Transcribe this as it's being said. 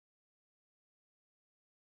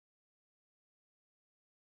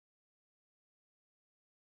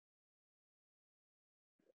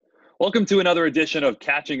Welcome to another edition of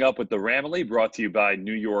Catching Up with the RAMily, brought to you by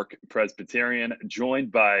New York Presbyterian,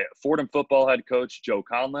 joined by Fordham football head coach Joe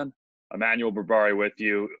Conlin. Emmanuel Barbari with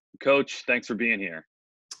you. Coach, thanks for being here.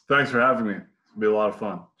 Thanks for having me. It'll be a lot of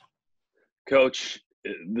fun. Coach,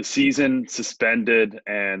 the season suspended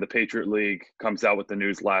and the Patriot League comes out with the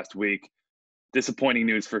news last week. Disappointing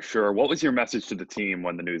news for sure. What was your message to the team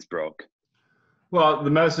when the news broke? Well, the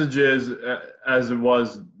message is, as it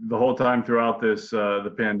was the whole time throughout this,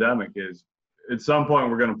 the pandemic, is at some point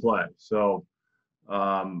we're going to play. So,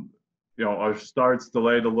 our start's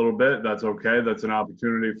delayed a little bit. That's okay. That's an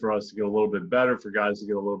opportunity for us to get a little bit better, for guys to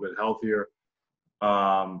get a little bit healthier.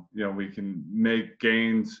 We can make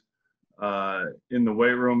gains in the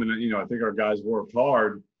weight room. And, I think our guys worked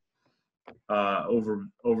hard over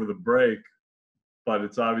the break. But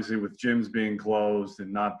it's obviously with gyms being closed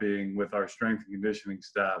and not being with our strength and conditioning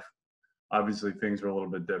staff, obviously things are a little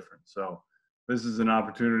bit different. So this is an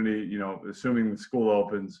opportunity, assuming the school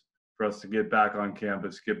opens, for us to get back on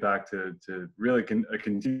campus, get back to really a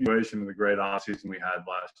continuation of the great offseason we had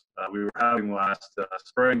we were having last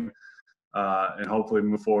spring, and hopefully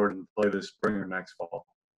move forward and play this spring or next fall.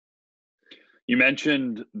 You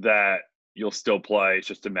mentioned that you'll still play. It's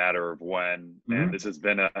just a matter of when. And this has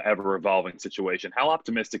been an ever-evolving situation. How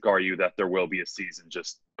optimistic are you that there will be a season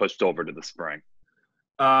just pushed over to the spring?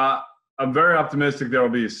 I'm very optimistic there will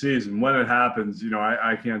be a season. When it happens,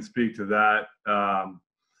 I can't speak to that.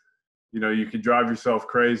 You could drive yourself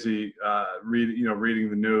crazy reading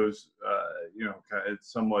the news.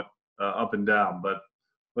 It's somewhat up and down. But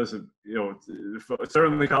listen,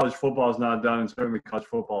 certainly college football is not done, and certainly college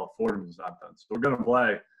football at Fordham is not done. So we're going to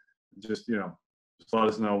play. Just let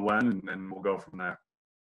us know when, and we'll go from there.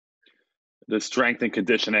 The strength and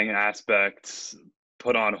conditioning aspects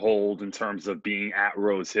put on hold in terms of being at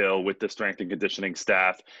Rose Hill with the strength and conditioning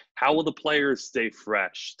staff. How will the players stay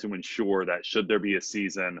fresh to ensure that should there be a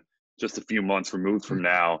season just a few months removed from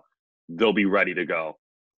now, they'll be ready to go?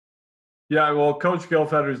 Yeah, well, Coach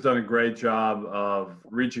Gilfetter's done a great job of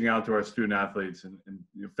reaching out to our student athletes and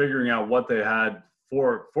figuring out what they had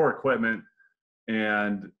for equipment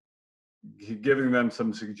and giving them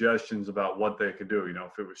some suggestions about what they could do.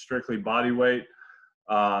 If it was strictly body weight,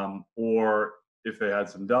 or if they had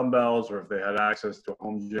some dumbbells, or if they had access to a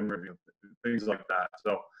home gym, or things like that.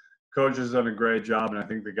 So Coach has done a great job, and I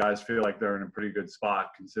think the guys feel like they're in a pretty good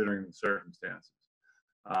spot considering the circumstances.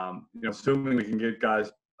 Assuming we can get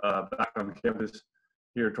guys back on campus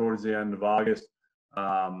here towards the end of August,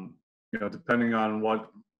 depending on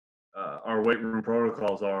what our weight room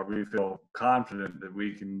protocols are, we feel confident that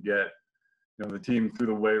we can get the team through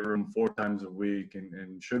the weight room 4 times a week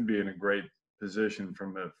and should be in a great position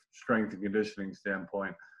from a strength and conditioning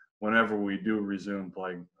standpoint whenever we do resume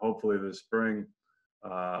playing, hopefully this spring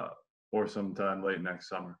or sometime late next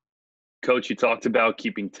summer. Coach, you talked about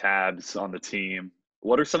keeping tabs on the team.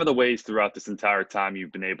 What are some of the ways throughout this entire time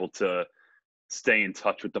you've been able to stay in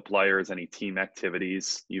touch with the players? Any team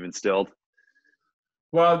activities you've instilled?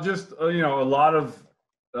 Well, just, a lot of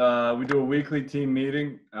we do a weekly team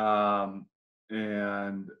meeting.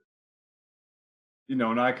 And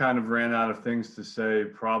I kind of ran out of things to say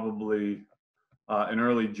probably in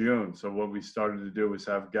early June. So what we started to do was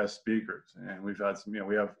have guest speakers. And we've had some,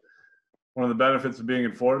 we have one of the benefits of being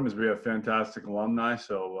in Fordham is we have fantastic alumni.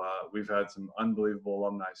 So we've had some unbelievable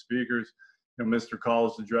alumni speakers. Mr.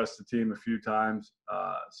 Calls addressed the team a few times.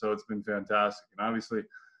 So it's been fantastic. And obviously,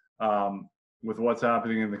 with what's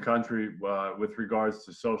happening in the country with regards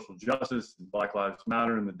to social justice, Black Lives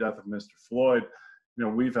Matter, and the death of Mr. Floyd,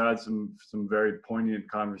 we've had some very poignant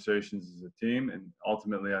conversations as a team. And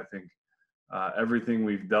ultimately, I think everything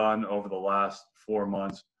we've done over the last 4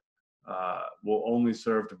 months will only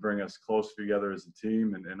serve to bring us closer together as a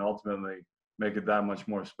team and ultimately make it that much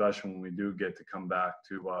more special when we do get to come back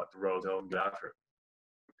to Rose Hill and get after it.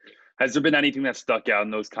 Has there been anything that stuck out in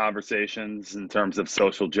those conversations in terms of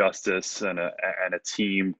social justice and a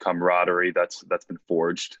team camaraderie that's been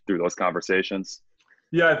forged through those conversations?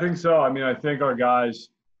 Yeah, I think so. I think our guys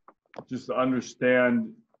just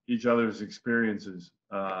understand each other's experiences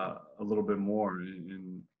a little bit more.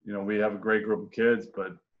 And we have a great group of kids,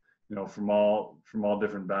 but from all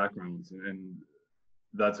different backgrounds, and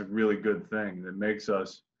that's a really good thing. That makes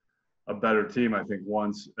us a better team. I think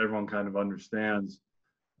once everyone kind of understands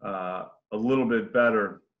a little bit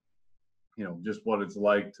better, just what it's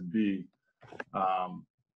like to be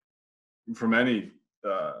from any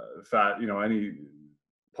any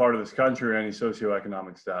part of this country or any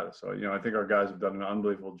socioeconomic status. So, I think our guys have done an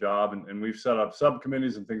unbelievable job, and we've set up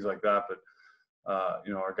subcommittees and things like that. But,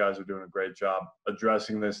 our guys are doing a great job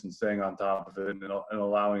addressing this and staying on top of it and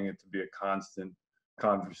allowing it to be a constant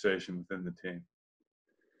conversation within the team.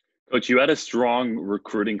 Coach, you had a strong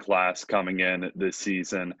recruiting class coming in this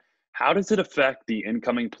season. How does it affect the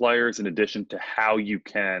incoming players in addition to how you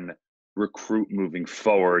can recruit moving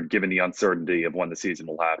forward, given the uncertainty of when the season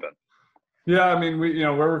will happen? Yeah, I mean,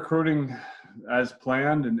 we're recruiting as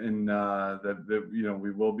planned, and that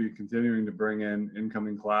we will be continuing to bring in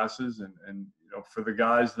incoming classes, and for the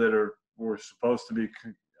guys that were supposed to be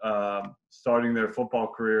starting their football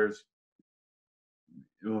careers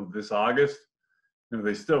this August,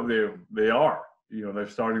 they are they're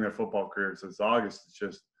starting their football careers this August. It's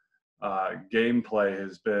just gameplay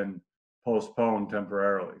has been postponed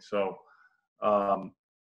temporarily. So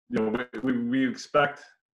we expect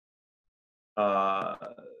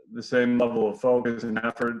the same level of focus and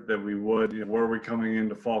effort that we would were we coming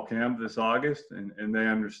into fall camp this August, and they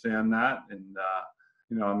understand that. And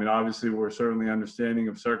I mean, obviously we're certainly understanding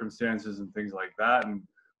of circumstances and things like that, and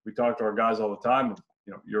we talk to our guys all the time.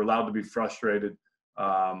 You're allowed to be frustrated,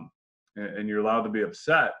 and you're allowed to be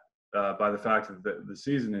upset by the fact that the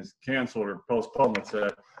season is canceled or postponed, let's say.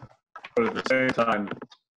 But at the same time,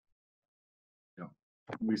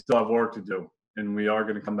 we still have work to do, and we are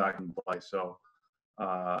going to come back and play. So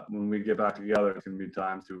when we get back together, it's going to be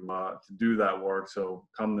time to do that work. So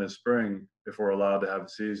come this spring, if we're allowed to have a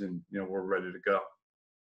season, we're ready to go.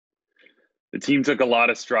 The team took a lot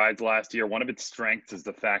of strides last year. One of its strengths is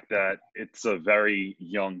the fact that it's a very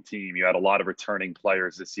young team. You had a lot of returning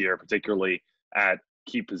players this year, particularly at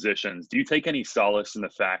key positions. Do you take any solace in the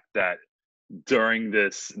fact that during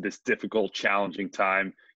this difficult, challenging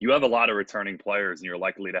time, you have a lot of returning players and you're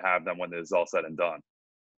likely to have them when this is all said and done?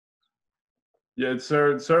 Yeah, it's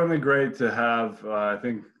certainly great to have. I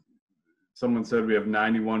think someone said we have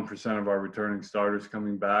 91% of our returning starters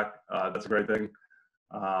coming back. That's a great thing.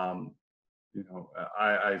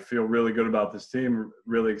 I feel really good about this team,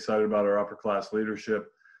 really excited about our upper class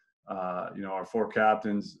leadership. Our 4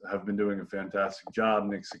 captains have been doing a fantastic job.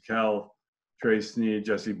 Nick Sikel, Trey Sneed,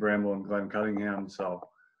 Jesse Bramble, and Glenn Cunningham. So,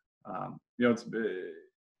 we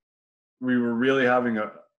were really having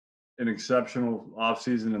an exceptional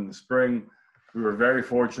offseason in the spring. We were very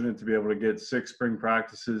fortunate to be able to get 6 spring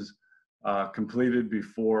practices completed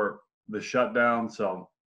before the shutdown. So,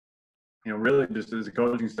 really just as a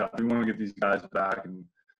coaching staff, we want to get these guys back and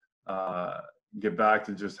get back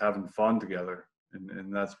to just having fun together.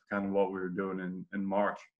 And that's kind of what we were doing in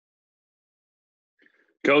March.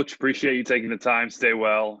 Coach, appreciate you taking the time. Stay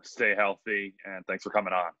well, stay healthy, and thanks for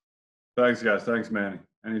coming on. Thanks, guys. Thanks, Manny.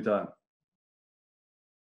 Anytime.